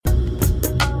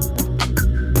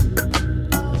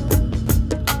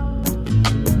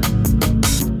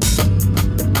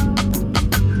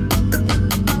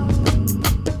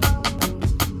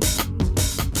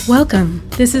Welcome.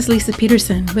 This is Lisa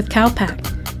Peterson with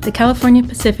CALPACT, the California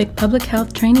Pacific Public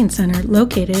Health Training Center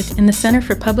located in the Center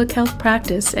for Public Health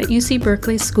Practice at UC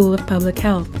Berkeley's School of Public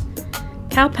Health.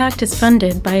 CALPACT is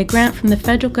funded by a grant from the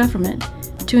federal government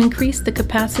to increase the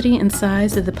capacity and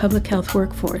size of the public health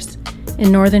workforce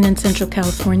in Northern and Central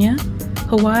California,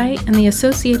 Hawaii, and the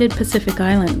associated Pacific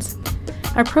Islands.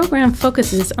 Our program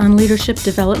focuses on leadership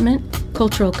development,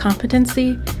 cultural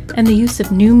competency, and the use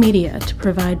of new media to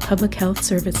provide public health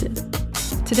services.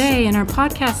 Today, in our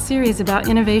podcast series about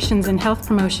innovations in health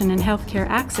promotion and healthcare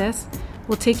access,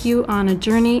 we'll take you on a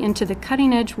journey into the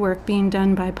cutting-edge work being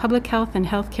done by public health and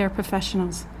healthcare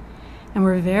professionals. And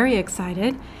we're very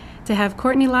excited to have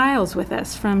Courtney Lyles with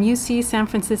us from UC San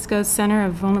Francisco's Center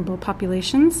of Vulnerable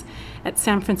Populations at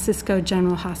San Francisco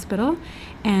General Hospital.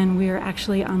 And we're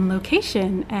actually on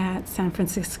location at San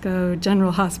Francisco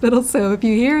General Hospital. So if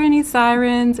you hear any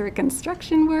sirens or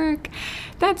construction work,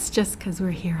 that's just because we're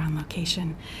here on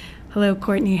location. Hello,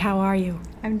 Courtney. How are you?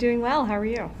 I'm doing well. How are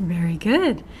you? Very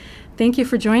good. Thank you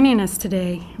for joining us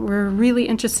today. We're really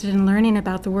interested in learning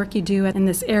about the work you do in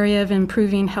this area of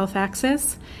improving health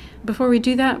access. Before we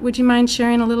do that, would you mind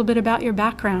sharing a little bit about your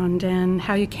background and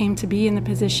how you came to be in the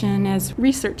position as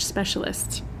research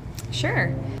specialist?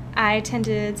 Sure. I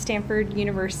attended Stanford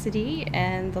University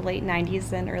in the late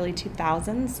 90s and early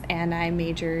 2000s, and I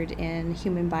majored in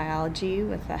human biology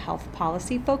with a health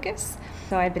policy focus.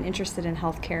 So I've been interested in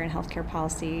healthcare and healthcare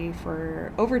policy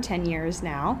for over 10 years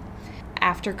now.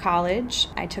 After college,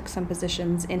 I took some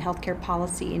positions in healthcare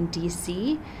policy in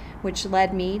DC, which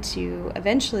led me to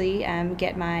eventually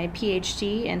get my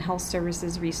PhD in health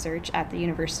services research at the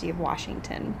University of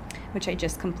Washington, which I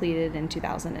just completed in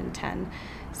 2010.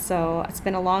 So it's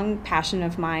been a long passion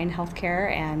of mine,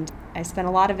 healthcare, and I spent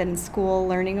a lot of it in school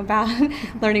learning about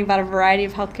a variety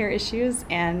of healthcare issues,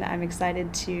 and I'm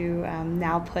excited to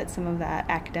now put some of that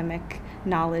academic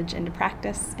knowledge into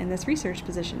practice in this research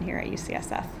position here at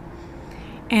UCSF.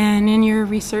 And in your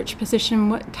research position,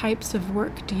 what types of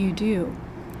work do you do?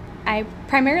 I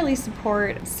primarily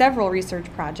support several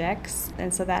research projects,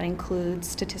 and so that includes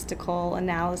statistical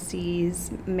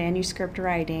analyses, manuscript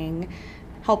writing,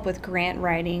 help with grant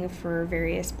writing for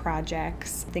various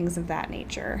projects, things of that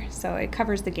nature. So it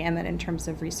covers the gamut in terms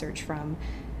of research from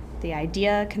the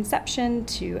idea conception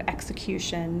to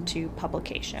execution to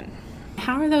publication.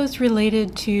 How are those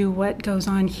related to what goes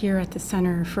on here at the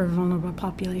Center for Vulnerable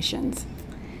Populations?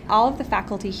 All of the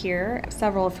faculty here,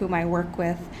 several of whom I work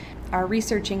with, are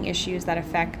researching issues that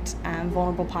affect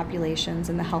vulnerable populations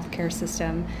in the healthcare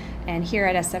system. And here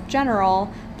at SF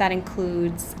General, that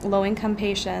includes low-income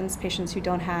patients, patients who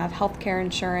don't have healthcare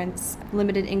insurance,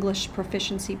 limited English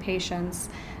proficiency patients,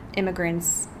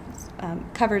 immigrants,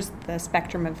 covers the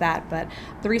spectrum of that. But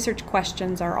the research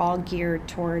questions are all geared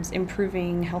towards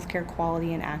improving healthcare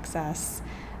quality and access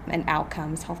and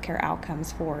outcomes, healthcare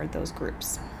outcomes for those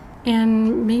groups.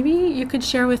 And maybe you could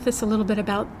share with us a little bit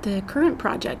about the current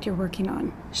project you're working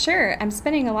on. Sure. I'm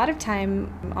spending a lot of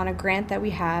time on a grant that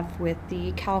we have with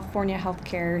the California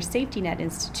Healthcare Safety Net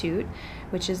Institute,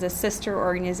 which is a sister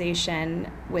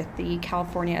organization with the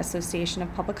California Association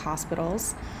of Public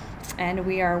Hospitals. And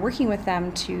we are working with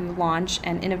them to launch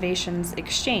an innovations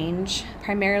exchange,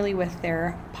 primarily with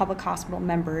their public hospital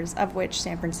members, of which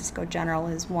San Francisco General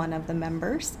is one of the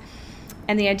members.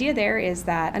 And the idea there is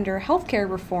that under healthcare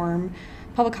reform,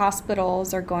 public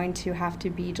hospitals are going to have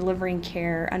to be delivering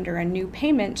care under a new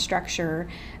payment structure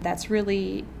that's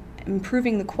really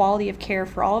improving the quality of care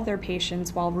for all of their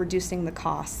patients while reducing the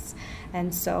costs.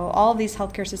 And so all of these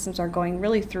healthcare systems are going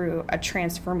really through a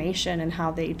transformation in how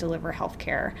they deliver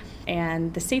healthcare.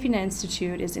 And the Safety Net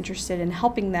Institute is interested in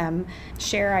helping them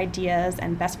share ideas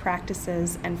and best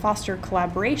practices and foster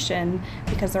collaboration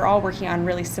because they're all working on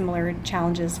really similar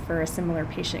challenges for a similar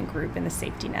patient group in the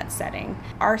safety net setting.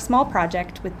 Our small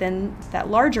project within that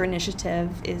larger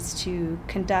initiative is to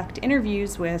conduct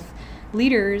interviews with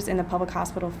leaders in the public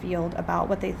hospital field about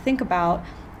what they think about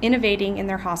innovating in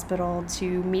their hospital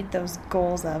to meet those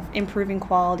goals of improving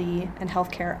quality and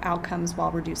healthcare outcomes while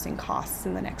reducing costs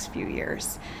in the next few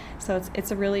years. So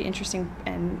it's a really interesting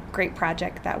and great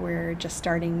project that we're just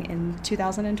starting in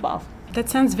 2012. That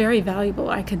sounds very valuable.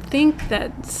 I could think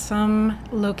that some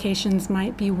locations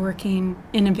might be working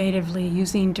innovatively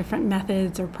using different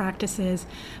methods or practices,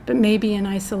 but maybe in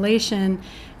isolation,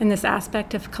 and this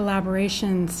aspect of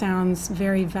collaboration sounds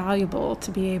very valuable to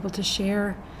be able to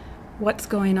share what's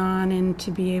going on and to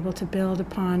be able to build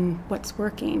upon what's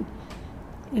working.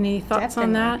 Any thoughts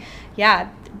on that? Yeah,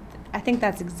 I think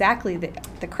that's exactly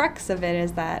the crux of it,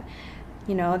 is that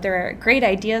there are great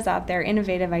ideas out there,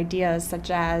 innovative ideas, such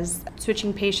as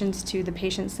switching patients to the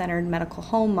patient-centered medical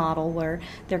home model, where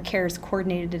their care is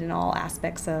coordinated in all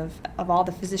aspects of all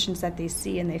the physicians that they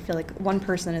see, and they feel like one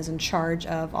person is in charge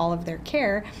of all of their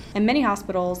care. And many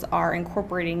hospitals are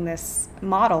incorporating this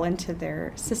model into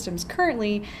their systems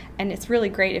currently, and it's really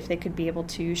great if they could be able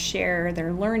to share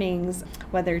their learnings,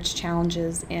 whether it's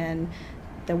challenges in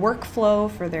the workflow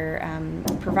for their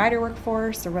provider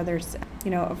workforce, or whether it's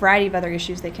a variety of other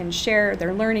issues. They can share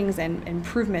their learnings and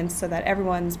improvements so that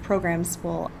everyone's programs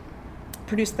will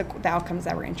produce the outcomes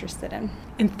that we're interested in.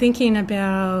 And thinking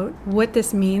about what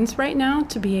this means right now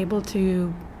to be able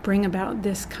to bring about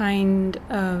this kind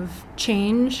of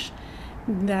change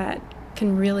that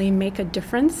can really make a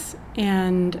difference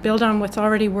and build on what's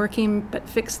already working, but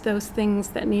fix those things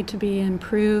that need to be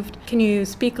improved. Can you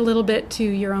speak a little bit to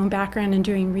your own background in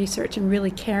doing research and really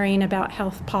caring about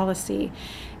health policy,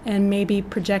 and maybe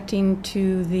projecting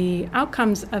to the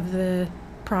outcomes of the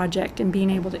project and being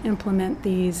able to implement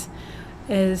these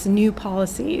as new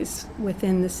policies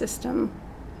within the system?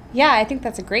 Yeah, I think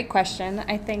that's a great question.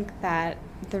 I think that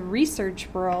the research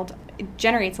world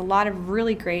generates a lot of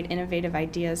really great innovative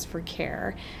ideas for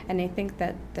care, and I think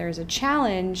that there's a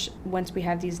challenge once we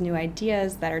have these new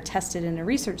ideas that are tested in a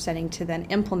research setting to then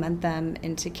implement them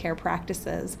into care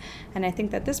practices. And I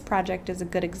think that this project is a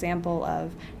good example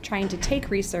of trying to take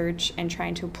research and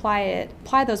trying to apply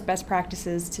those best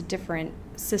practices to different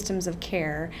systems of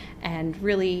care, and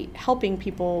really helping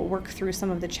people work through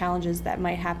some of the challenges that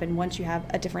might happen once you have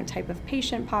a different type of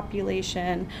patient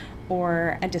population,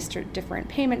 or a different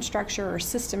payment structure or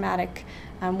systematic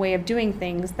way of doing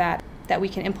things that we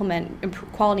can implement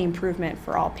quality improvement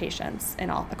for all patients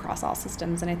and across all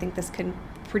systems. And I think this can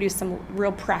produce some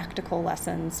real practical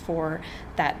lessons for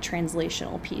that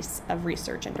translational piece of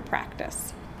research into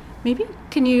practice. Maybe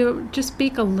can you just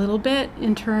speak a little bit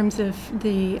in terms of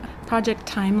the project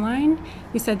timeline?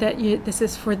 You said that this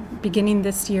is for beginning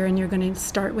this year, and you're going to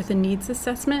start with a needs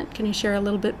assessment. Can you share a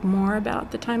little bit more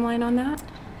about the timeline on that?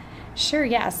 Sure,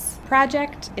 yes.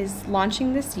 Project is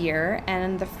launching this year,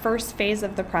 and the first phase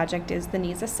of the project is the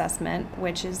needs assessment,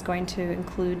 which is going to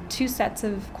include 2 sets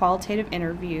of qualitative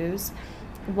interviews,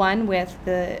 one with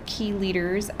the key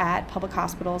leaders at public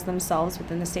hospitals themselves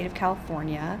within the state of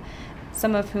California,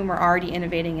 some of whom are already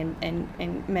innovating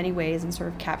in many ways and sort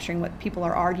of capturing what people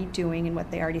are already doing and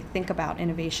what they already think about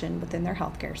innovation within their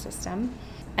healthcare system.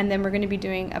 And then we're going to be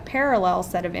doing a parallel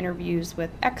set of interviews with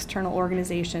external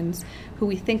organizations who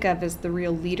we think of as the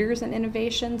real leaders in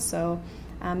innovation. So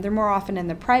they're more often in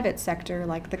the private sector,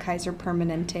 like the Kaiser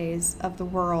Permanentes of the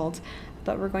world.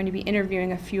 But we're going to be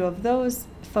interviewing a few of those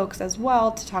folks as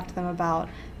well to talk to them about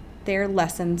their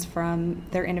lessons from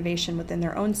their innovation within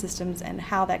their own systems and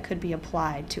how that could be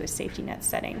applied to a safety net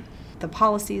setting. The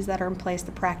policies that are in place,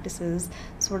 the practices,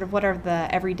 sort of what are the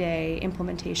everyday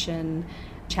implementation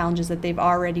challenges that they've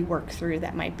already worked through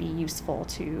that might be useful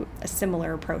to a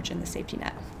similar approach in the safety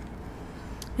net.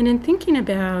 And in thinking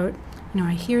about,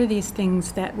 I hear these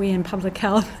things that we in public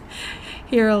health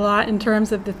hear a lot in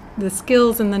terms of the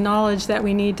skills and the knowledge that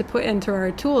we need to put into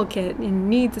our toolkit in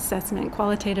needs assessment,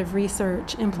 qualitative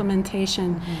research,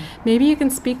 implementation. Mm-hmm. Maybe you can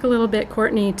speak a little bit,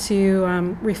 Courtney,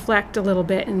 to reflect a little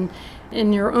bit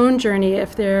in your own journey,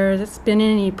 if there's been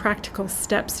any practical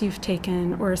steps you've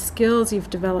taken or skills you've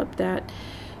developed that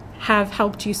have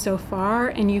helped you so far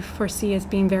and you foresee as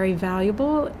being very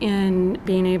valuable in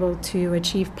being able to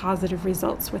achieve positive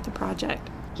results with the project.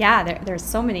 Yeah, there's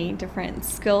so many different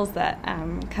skills that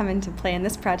come into play in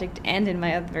this project and in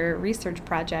my other research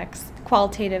projects.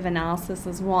 Qualitative analysis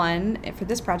is one. For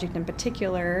this project in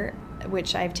particular,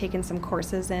 which I've taken some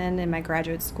courses in my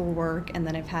graduate school work, and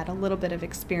then I've had a little bit of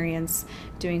experience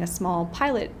doing a small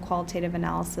pilot qualitative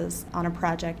analysis on a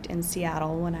project in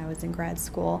Seattle when I was in grad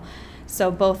school. So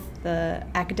both the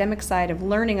academic side of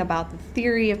learning about the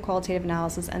theory of qualitative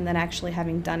analysis and then actually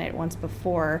having done it once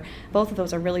before, both of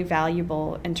those are really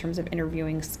valuable in terms of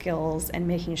interviewing skills and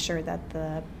making sure that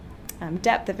the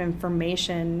depth of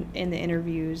information in the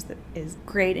interviews is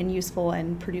great and useful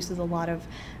and produces a lot of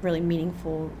really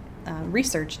meaningful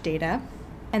research data.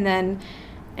 And then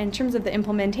in terms of the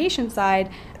implementation side,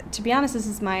 to be honest, this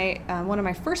is my one of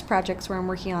my first projects where I'm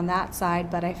working on that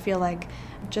side, but I feel like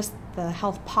just the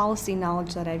health policy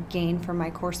knowledge that I've gained from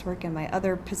my coursework and my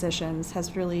other positions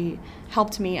has really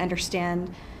helped me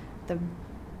understand the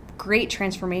great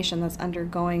transformation that's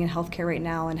undergoing in healthcare right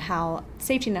now, and how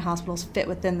safety net hospitals fit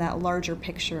within that larger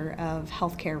picture of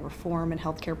healthcare reform and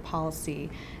healthcare policy,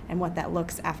 and what that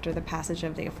looks after the passage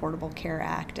of the Affordable Care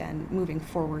Act, and moving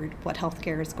forward what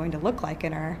healthcare is going to look like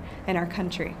in our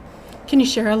country. Can you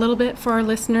share a little bit for our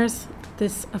listeners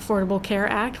this Affordable Care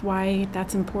Act, why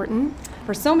that's important?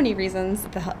 For so many reasons,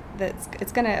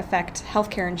 it's going to affect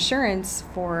healthcare insurance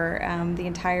for the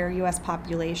entire U.S.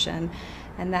 population,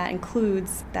 and that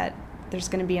includes that there's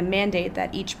going to be a mandate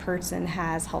that each person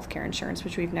has healthcare insurance,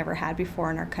 which we've never had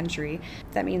before in our country.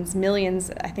 That means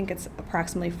millions, I think it's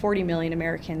approximately 40 million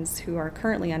Americans who are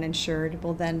currently uninsured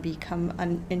will then become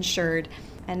uninsured.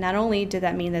 And not only did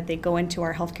that mean that they go into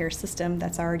our healthcare system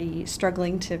that's already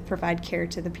struggling to provide care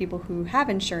to the people who have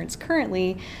insurance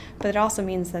currently, but it also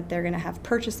means that they're going to have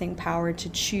purchasing power to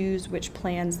choose which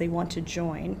plans they want to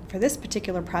join. For this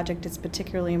particular project, it's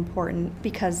particularly important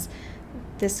because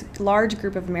this large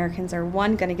group of Americans are,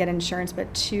 one, going to get insurance,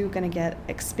 but two, going to get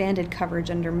expanded coverage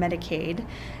under Medicaid.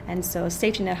 And so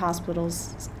safety net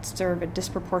hospitals serve a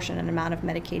disproportionate amount of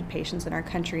Medicaid patients in our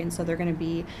country, and so they're going to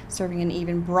be serving an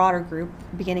even broader group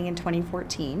beginning in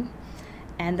 2014.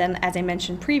 And then, as I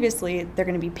mentioned previously, they're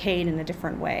going to be paid in a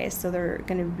different way. So they're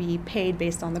going to be paid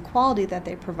based on the quality that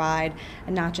they provide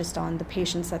and not just on the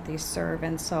patients that they serve.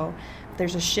 And so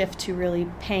there's a shift to really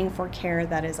paying for care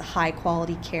that is a high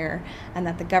quality care, and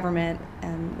that the government,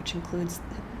 which includes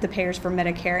the payers for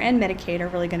Medicare and Medicaid, are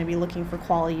really going to be looking for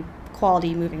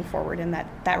quality moving forward. And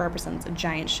that represents a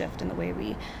giant shift in the way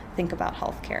we think about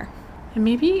healthcare. And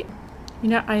maybe,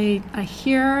 I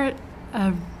hear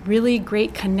a really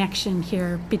great connection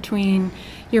here between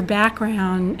your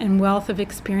background and wealth of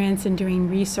experience in doing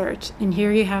research. And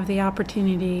here you have the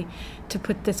opportunity to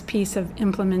put this piece of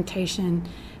implementation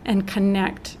and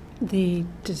connect the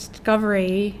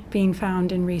discovery being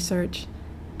found in research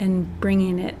and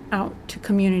bringing it out to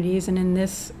communities, and in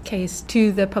this case,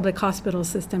 to the public hospital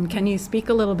system. Can you speak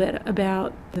a little bit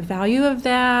about the value of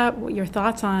that, what your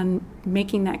thoughts on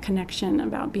making that connection,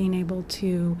 about being able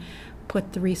to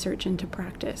put the research into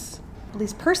practice? At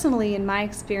least personally, in my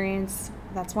experience,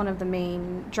 that's one of the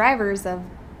main drivers of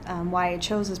why I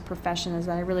chose this profession, is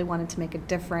that I really wanted to make a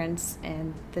difference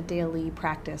in the daily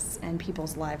practice and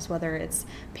people's lives, whether it's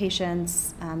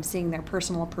patients seeing their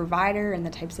personal provider and the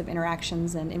types of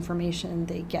interactions and information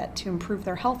they get to improve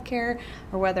their health care,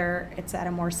 or whether it's at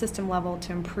a more system level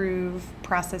to improve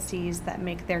processes that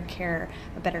make their care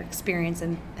a better experience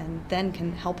and then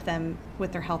can help them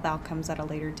with their health outcomes at a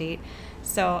later date.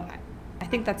 So I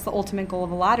think that's the ultimate goal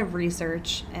of a lot of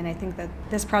research, and I think that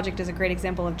this project is a great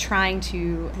example of trying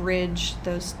to bridge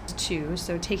those two,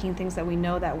 so taking things that we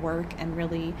know that work and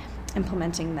really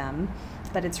implementing them.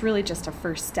 But it's really just a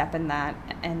first step in that,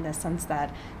 in the sense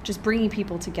that just bringing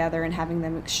people together and having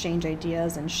them exchange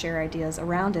ideas and share ideas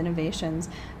around innovations,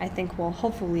 I think will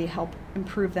hopefully help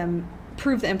improve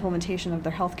the implementation of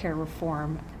their healthcare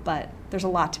reform. But there's a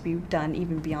lot to be done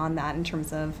even beyond that in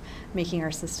terms of making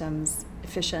our systems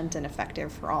efficient and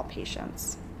effective for all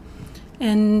patients.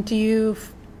 And do you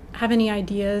have any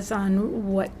ideas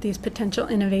on what these potential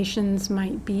innovations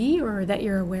might be, or that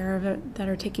you're aware of it, that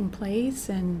are taking place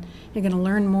and you're going to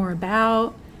learn more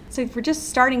about? So we're just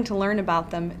starting to learn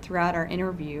about them throughout our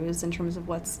interviews in terms of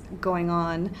what's going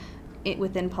on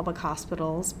within public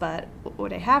hospitals. But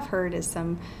what I have heard is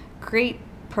some great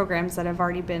programs that have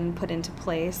already been put into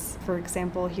place. For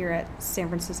example, here at San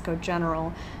Francisco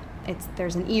General,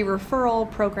 there's an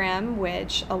e-referral program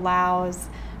which allows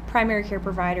primary care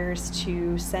providers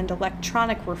to send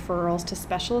electronic referrals to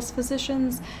specialist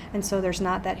physicians, and so there's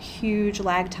not that huge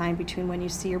lag time between when you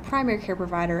see your primary care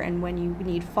provider and when you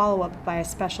need follow-up by a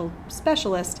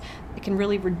specialist. It can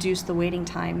really reduce the waiting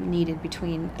time needed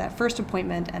between that first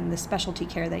appointment and the specialty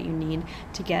care that you need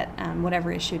to get whatever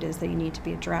issue it is that you need to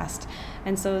be addressed.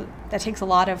 And so that takes a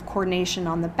lot of coordination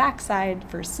on the backside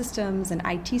for systems and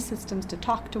IT systems to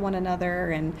talk to one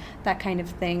another and that kind of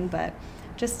thing, but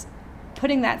just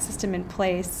putting that system in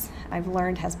place, I've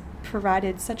learned, has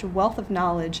provided such a wealth of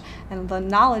knowledge, and the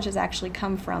knowledge has actually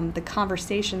come from the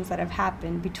conversations that have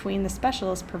happened between the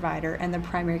specialist provider and the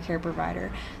primary care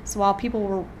provider. So while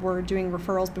people were doing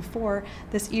referrals before,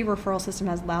 this e-referral system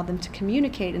has allowed them to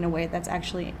communicate in a way that's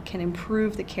actually can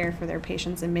improve the care for their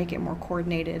patients and make it more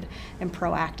coordinated and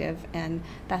proactive. And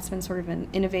that's been sort of an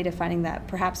innovative finding that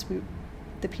perhaps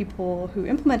the people who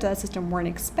implemented that system weren't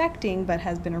expecting, but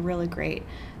has been a really great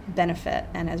benefit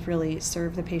and has really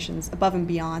served the patients above and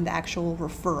beyond the actual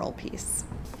referral piece.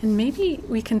 And maybe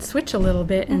we can switch a little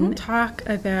bit and talk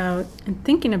about, and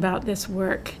thinking about this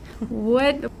work,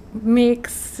 what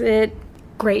makes it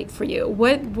great for you?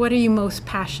 What are you most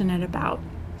passionate about,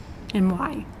 and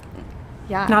why?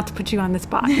 Yeah. Not to put you on the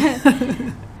spot.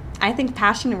 I think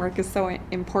passion work is so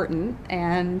important,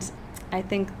 and I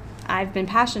think I've been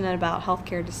passionate about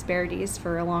healthcare disparities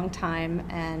for a long time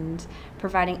and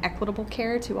providing equitable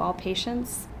care to all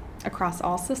patients across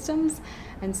all systems.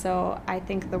 And so I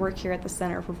think the work here at the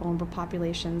Center for Vulnerable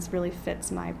Populations really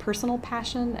fits my personal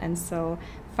passion, and so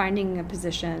finding a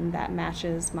position that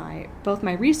matches both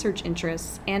my research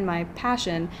interests and my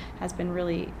passion has been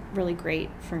really, really great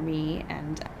for me,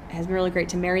 and it has been really great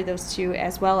to marry those two,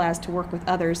 as well as to work with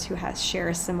others who share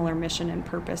a similar mission and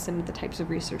purpose and the types of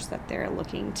research that they're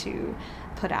looking to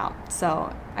put out.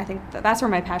 So I think that's where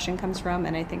my passion comes from,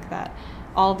 and I think that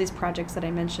all of these projects that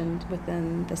I mentioned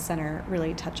within the center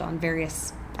really touch on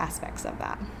various aspects of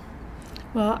that.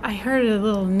 Well, I heard a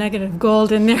little nugget of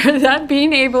gold in there, that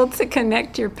being able to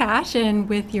connect your passion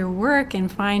with your work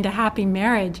and find a happy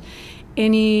marriage.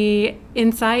 Any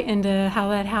insight into how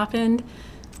that happened?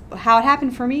 How it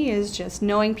happened for me is just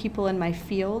knowing people in my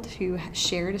field who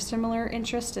shared a similar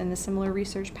interest and a similar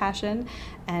research passion,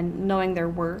 and knowing their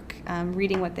work,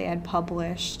 reading what they had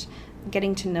published,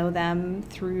 getting to know them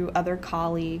through other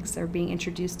colleagues or being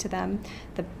introduced to them,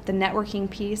 the networking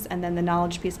piece, and then the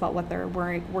knowledge piece about what they're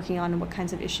working on and what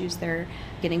kinds of issues they're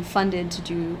getting funded to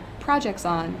do projects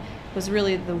on was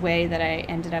really the way that I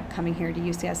ended up coming here to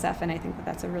UCSF. And I think that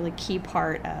that's a really key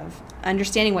part of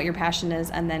understanding what your passion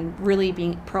is, and then really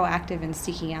being proactive in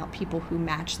seeking out people who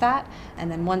match that.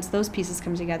 And then once those pieces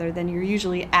come together, then you're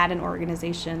usually at an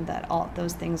organization that all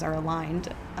those things are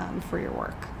aligned for your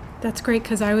work. That's great,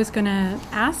 because I was going to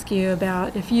ask you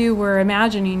about if you were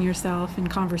imagining yourself in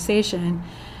conversation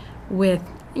with,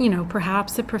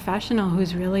 perhaps a professional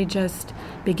who's really just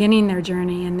beginning their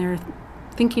journey and they're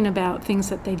thinking about things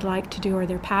that they'd like to do or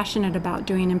they're passionate about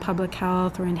doing in public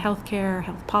health or in healthcare,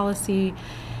 health policy.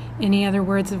 Any other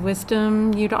words of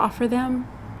wisdom you'd offer them?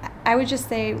 I would just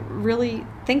say really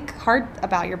think hard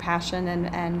about your passion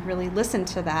and really listen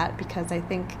to that, because I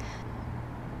think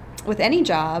with any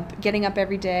job, getting up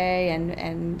every day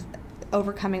and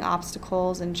overcoming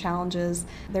obstacles and challenges,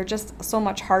 they're just so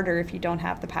much harder if you don't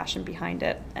have the passion behind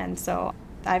it. And so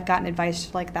I've gotten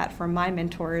advice like that from my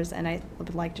mentors, and I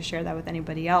would like to share that with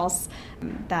anybody else,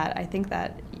 that I think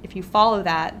that if you follow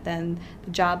that, then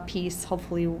the job piece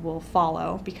hopefully will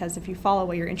follow, because if you follow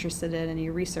what you're interested in and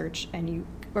you research and you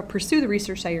pursue the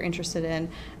research that you're interested in,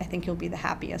 I think you'll be the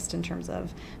happiest in terms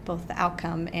of both the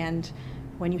outcome and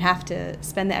when you have to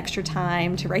spend the extra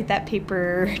time to write that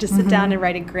paper, to sit down and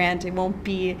write a grant, it won't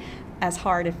be as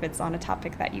hard if it's on a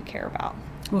topic that you care about.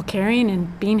 Well, caring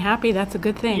and being happy, that's a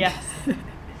good thing. Yes.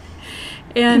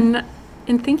 And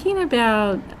in thinking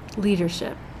about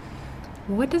leadership,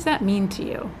 what does that mean to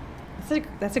you?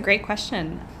 That's a great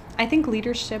question. I think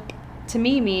leadership to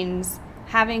me means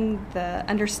having the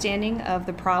understanding of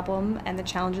the problem and the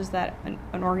challenges that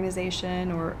an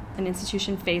organization or an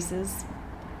institution faces,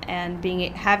 and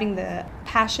having the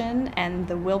passion and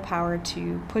the willpower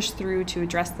to push through to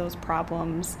address those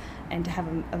problems, and to have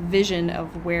a vision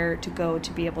of where to go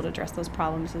to be able to address those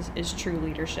problems is true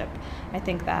leadership. I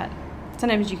think that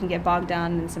sometimes you can get bogged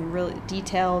down in some real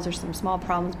details or some small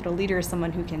problems, but a leader is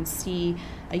someone who can see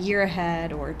a year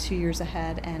ahead or 2 years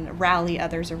ahead and rally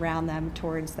others around them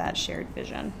towards that shared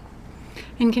vision.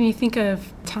 And can you think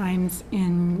of times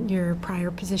in your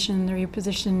prior position or your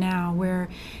position now where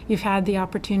you've had the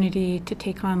opportunity to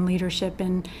take on leadership,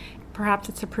 and perhaps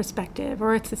it's a perspective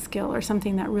or it's a skill or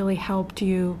something that really helped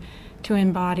you to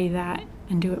embody that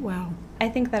and do it well? I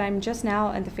think that I'm just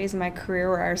now in the phase of my career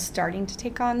where I was starting to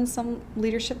take on some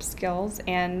leadership skills,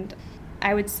 and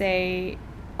I would say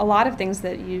a lot of things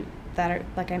that are,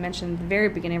 like I mentioned at the very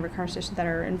beginning of our conversation, that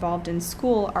are involved in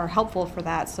school are helpful for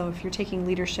that. So if you're taking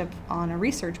leadership on a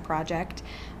research project,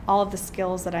 all of the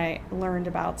skills that I learned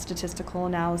about statistical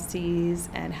analyses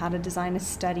and how to design a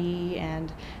study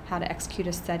and how to execute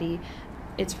a study,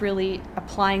 it's really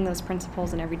applying those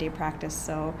principles in everyday practice.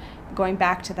 So going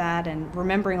back to that and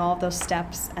remembering all of those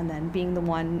steps, and then being the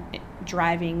one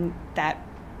driving that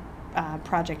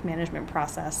project management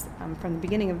process from the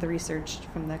beginning of the research,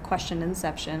 from the question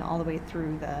inception all the way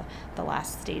through the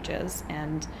last stages,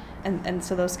 and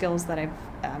so those skills that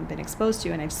I've been exposed to,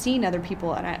 and I've seen other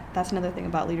people, and that's another thing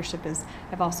about leadership is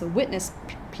I've also witnessed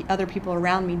other people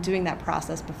around me doing that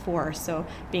process before. So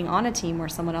being on a team where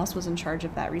someone else was in charge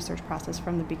of that research process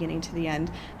from the beginning to the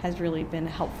end has really been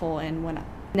helpful. And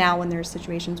when there's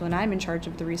situations when I'm in charge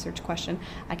of the research question,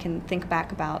 I can think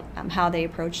back about how they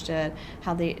approached it,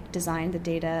 how they designed the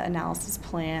data analysis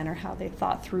plan, or how they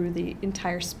thought through the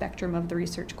entire spectrum of the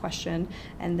research question,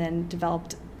 and then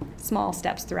developed small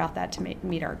steps throughout that to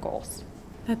meet our goals.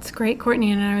 That's great,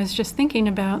 Courtney. And I was just thinking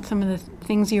about some of the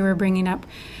things you were bringing up.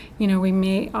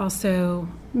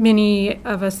 Many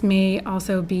of us may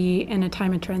also be in a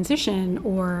time of transition,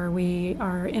 or we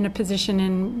are in a position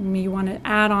and we want to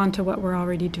add on to what we're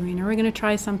already doing, or we're going to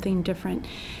try something different.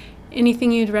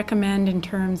 Anything you'd recommend in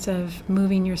terms of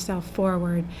moving yourself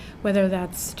forward, whether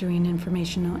that's doing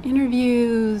informational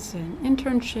interviews, an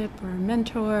internship, or a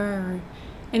mentor, or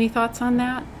any thoughts on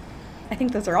that? I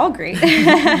think those are all great,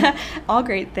 all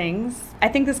great things. I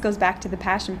think this goes back to the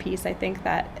passion piece. I think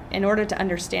that in order to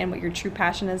understand what your true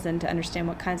passion is and to understand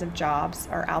what kinds of jobs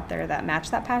are out there that match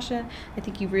that passion, I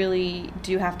think you really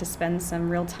do have to spend some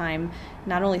real time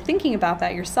not only thinking about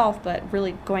that yourself, but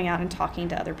really going out and talking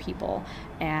to other people.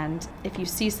 And if you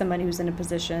see someone who's in a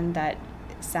position that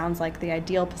sounds like the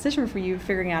ideal position for you,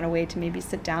 figuring out a way to maybe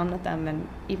sit down with them, and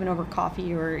even over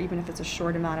coffee, or even if it's a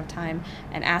short amount of time,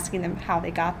 and asking them how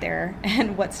they got there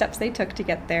and what steps they took to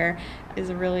get there is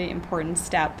a really important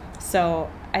step. So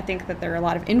I think that there are a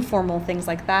lot of informal things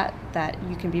like that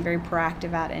you can be very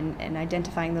proactive at in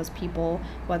identifying those people,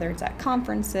 whether it's at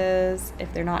conferences,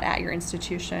 if they're not at your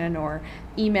institution, or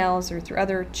emails, or through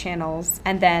other channels.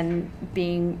 And then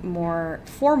being more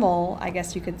formal, I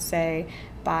guess you could say,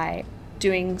 by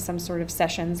doing some sort of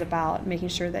sessions about making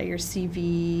sure that your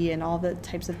CV and all the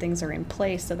types of things are in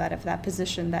place, so that if that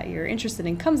position that you're interested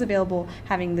in comes available,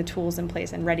 having the tools in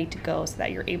place and ready to go so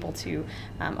that you're able to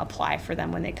apply for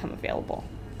them when they come available.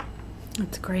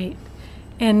 That's great.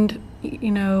 And,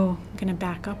 I'm going to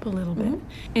back up a little bit.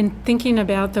 In thinking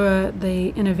about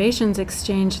the innovations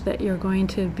exchange that you're going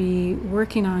to be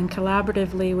working on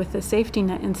collaboratively with the Safety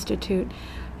Net Institute,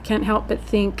 can't help but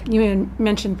think, you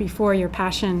mentioned before your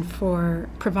passion for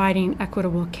providing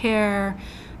equitable care,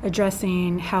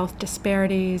 addressing health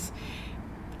disparities.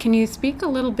 Can you speak a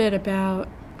little bit about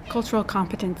cultural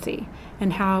competency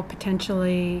and how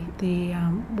potentially the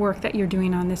work that you're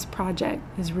doing on this project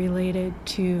is related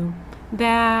to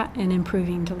that and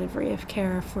improving delivery of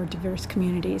care for diverse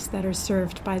communities that are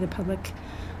served by the public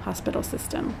hospital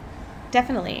system?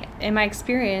 Definitely. In my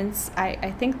experience,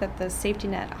 I think that the safety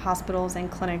net hospitals and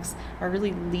clinics are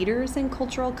really leaders in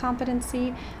cultural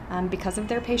competency because of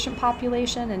their patient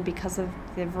population and because of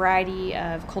the variety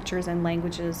of cultures and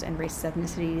languages and race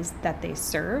ethnicities that they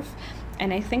serve.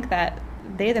 And I think that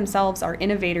they themselves are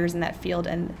innovators in that field.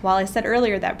 And while I said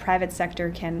earlier that private sector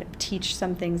can teach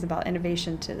some things about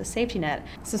innovation to the safety net,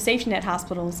 so safety net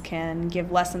hospitals can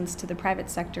give lessons to the private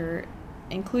sector,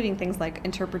 including things like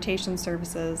interpretation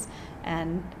services.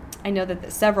 And I know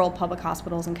that several public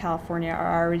hospitals in California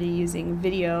are already using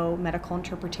video medical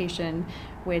interpretation,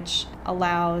 which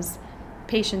allows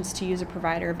patients to use a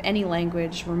provider of any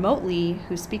language remotely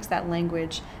who speaks that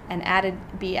language and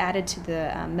be added to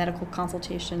the medical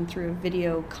consultation through a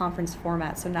video conference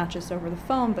format. So not just over the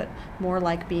phone, but more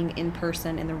like being in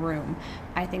person in the room.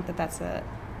 I think that that's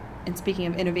and speaking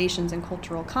of innovations in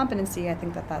cultural competency, I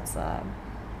think that that's a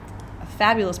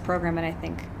fabulous program, and I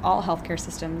think all healthcare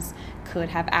systems could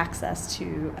have access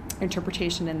to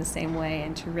interpretation in the same way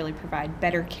and to really provide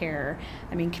better care.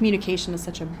 I mean, communication is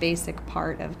such a basic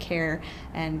part of care,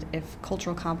 and if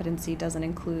cultural competency doesn't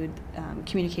include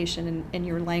communication in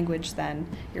your language, then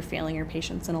you're failing your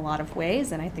patients in a lot of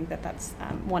ways, and I think that that's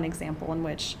one example in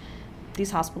which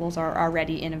these hospitals are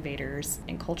already innovators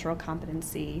in cultural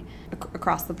competency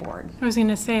across the board. I was going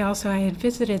to say also I had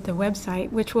visited the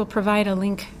website, which will provide a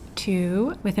link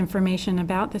to with information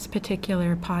about this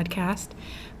particular podcast,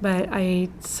 but I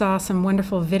saw some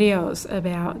wonderful videos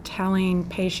about telling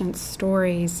patients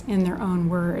stories in their own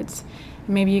words.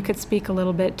 Maybe you could speak a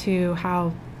little bit to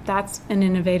how that's an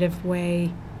innovative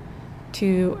way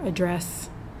to address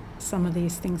some of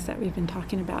these things that we've been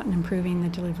talking about and improving the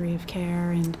delivery of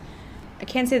care. And I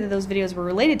can't say that those videos were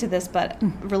related to this, but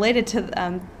related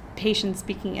to patients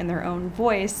speaking in their own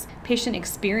voice. Patient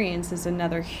experience is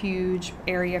another huge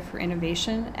area for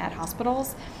innovation at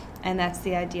hospitals, and that's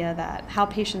the idea that how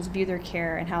patients view their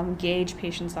care and how engaged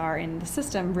patients are in the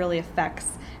system really affects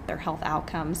their health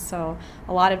outcomes. So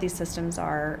a lot of these systems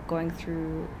are going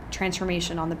through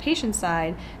transformation on the patient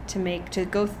side to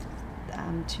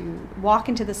walk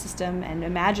into the system and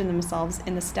imagine themselves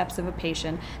in the steps of a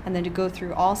patient, and then to go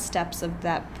through all steps of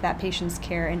that patient's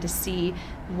care and to see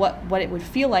what it would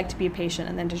feel like to be a patient,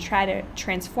 and then to try to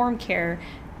transform care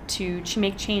to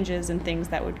make changes and things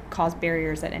that would cause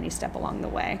barriers at any step along the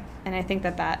way. And I think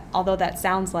that although that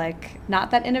sounds like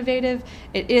not that innovative,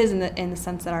 it is in the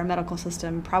sense that our medical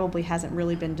system probably hasn't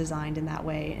really been designed in that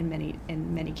way in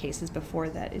many cases before.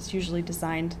 That it's usually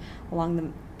designed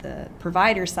along the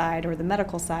provider side or the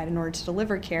medical side in order to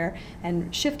deliver care,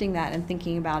 and shifting that and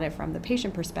thinking about it from the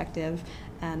patient perspective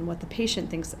and what the patient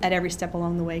thinks at every step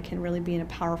along the way can really be in a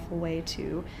powerful way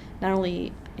to not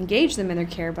only engage them in their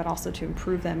care, but also to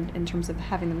improve them in terms of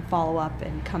having them follow up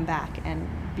and come back and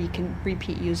be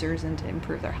repeat users and to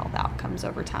improve their health outcomes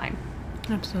over time.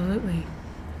 Absolutely.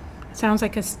 Sounds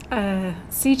like a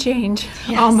sea change,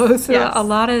 yes, almost. Yes. A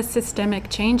lot of systemic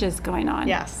changes going on.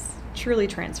 Yes, truly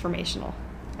transformational,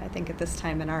 I think, at this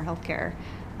time in our healthcare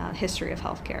history of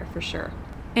healthcare, for sure.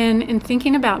 And in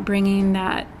thinking about bringing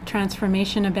that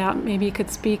transformation about, maybe you could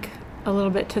speak a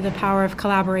little bit to the power of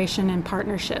collaboration and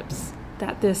partnerships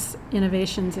that this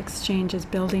innovations exchange is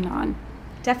building on.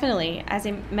 Definitely. As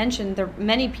I mentioned,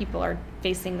 many people are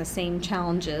facing the same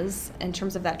challenges in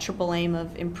terms of that triple aim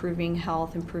of improving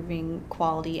health, improving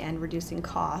quality, and reducing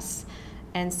costs.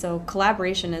 And so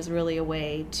collaboration is really a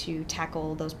way to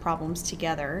tackle those problems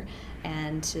together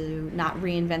and to not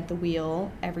reinvent the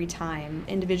wheel every time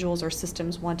individuals or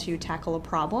systems want to tackle a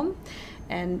problem.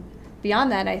 And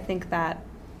beyond that, I think that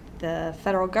the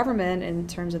federal government, in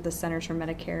terms of the Centers for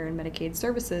Medicare and Medicaid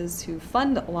Services, who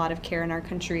fund a lot of care in our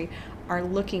country, are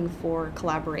looking for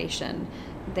collaboration.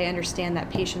 They understand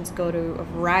that patients go to a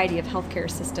variety of healthcare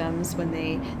systems when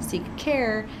they seek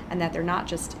care, and that they're not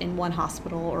just in one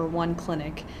hospital or one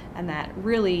clinic, and that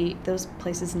really those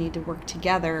places need to work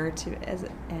together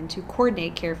and to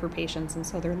coordinate care for patients. And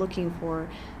so they're looking for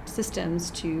systems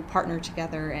to partner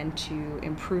together and to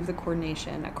improve the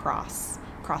coordination across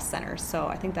centers. So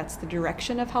I think that's the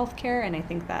direction of healthcare, and I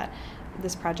think that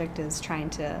this project is trying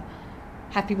to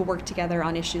have people work together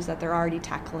on issues that they're already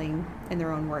tackling in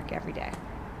their own work every day.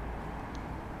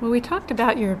 Well, we talked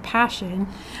about your passion.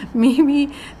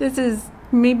 Maybe this is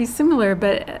similar,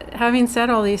 but having said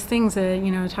all these things,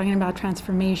 talking about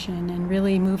transformation and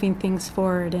really moving things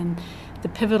forward and the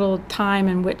pivotal time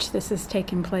in which this is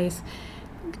taking place,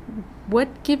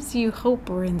 what gives you hope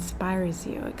or inspires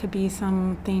you? It could be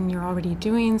something you're already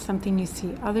doing, something you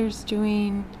see others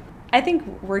doing. I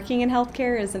think working in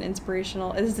healthcare is an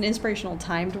inspirational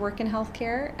time to work in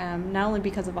healthcare, not only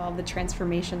because of all the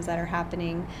transformations that are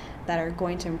happening that are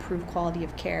going to improve quality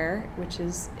of care, which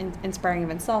is inspiring of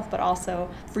itself, but also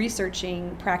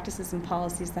researching practices and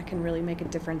policies that can really make a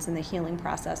difference in the healing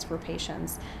process for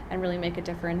patients and really make a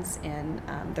difference in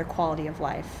their quality of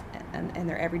life and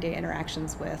their everyday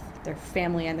interactions with their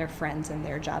family and their friends and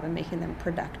their job, and making them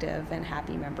productive and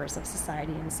happy members of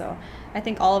society. And so I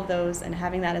think all of those, and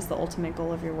having that as the ultimate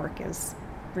goal of your work, is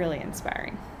really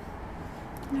inspiring.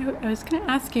 I was going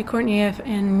to ask you, Courtney, if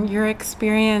in your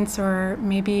experience or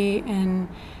maybe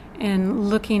in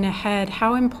looking ahead,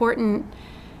 how important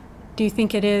do you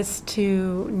think it is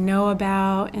to know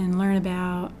about and learn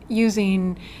about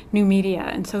using new media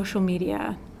and social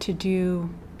media to do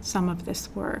some of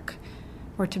this work,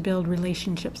 or to build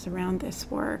relationships around this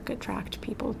work, attract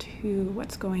people to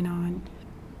what's going on?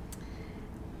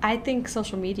 I think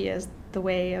social media is the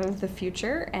way of the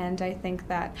future, and I think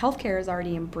that healthcare is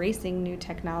already embracing new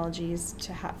technologies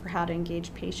for how to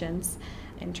engage patients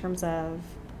in terms of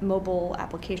mobile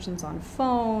applications on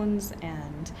phones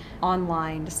and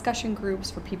online discussion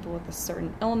groups for people with a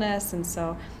certain illness. And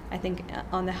so I think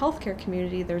on the healthcare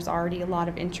community, there's already a lot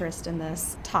of interest in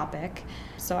this topic.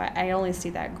 So I only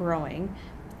see that growing.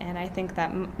 And I think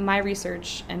that my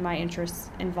research and my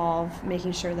interests involve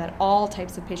making sure that all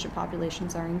types of patient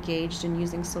populations are engaged in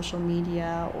using social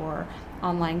media or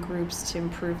online groups to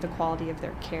improve the quality of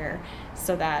their care,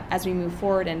 so that as we move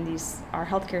forward and our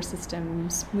healthcare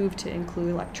systems move to include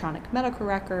electronic medical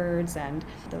records and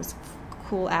those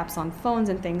cool apps on phones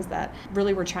and things, that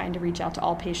really we're trying to reach out to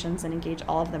all patients and engage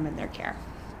all of them in their care.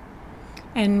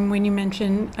 And when you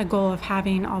mention a goal of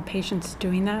having all patients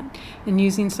doing that and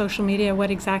using social media, what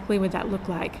exactly would that look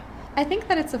like? I think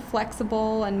that it's a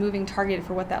flexible and moving target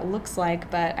for what that looks like,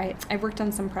 but I've worked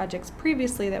on some projects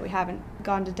previously that we haven't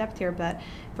gone to depth here, but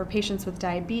for patients with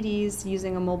diabetes,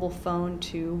 using a mobile phone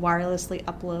to wirelessly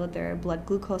upload their blood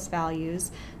glucose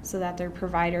values so that their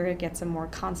provider gets a more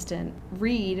constant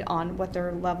read on what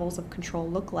their levels of control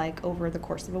look like over the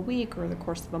course of a week or the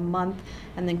course of a month,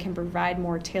 and then can provide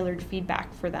more tailored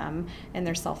feedback for them in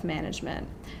their self-management.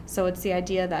 So it's the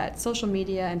idea that social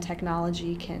media and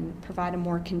technology can provide a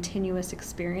more continuous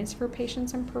experience for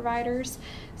patients and providers,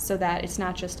 so that it's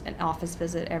not just an office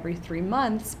visit every 3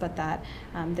 months, but that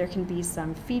there can be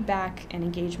some feedback and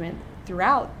engagement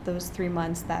throughout those 3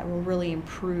 months that will really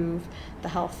improve the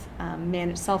health,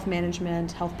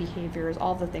 self-management, health behaviors,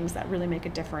 all the things that really make a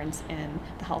difference in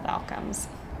the health outcomes.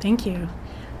 Thank you.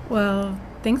 Well,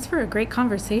 thanks for a great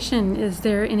conversation. Is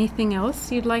there anything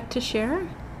else you'd like to share?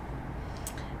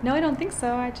 No, I don't think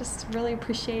so. I just really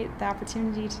appreciate the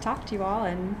opportunity to talk to you all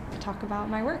and talk about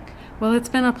my work. Well, it's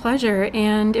been a pleasure.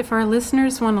 And if our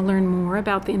listeners want to learn more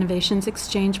about the Innovations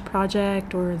Exchange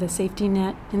Project or the Safety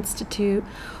Net Institute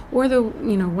or the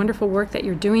wonderful work that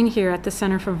you're doing here at the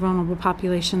Center for Vulnerable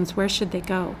Populations, where should they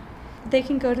go? They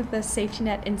can go to the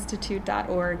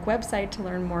safetynetinstitute.org website to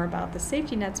learn more about the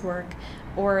Safety Net's work,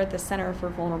 or the Center for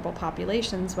Vulnerable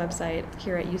Populations website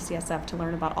here at UCSF to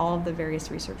learn about all of the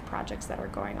various research projects that are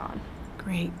going on.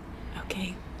 Great.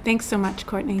 Okay. Thanks so much,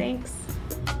 Courtney. Thanks.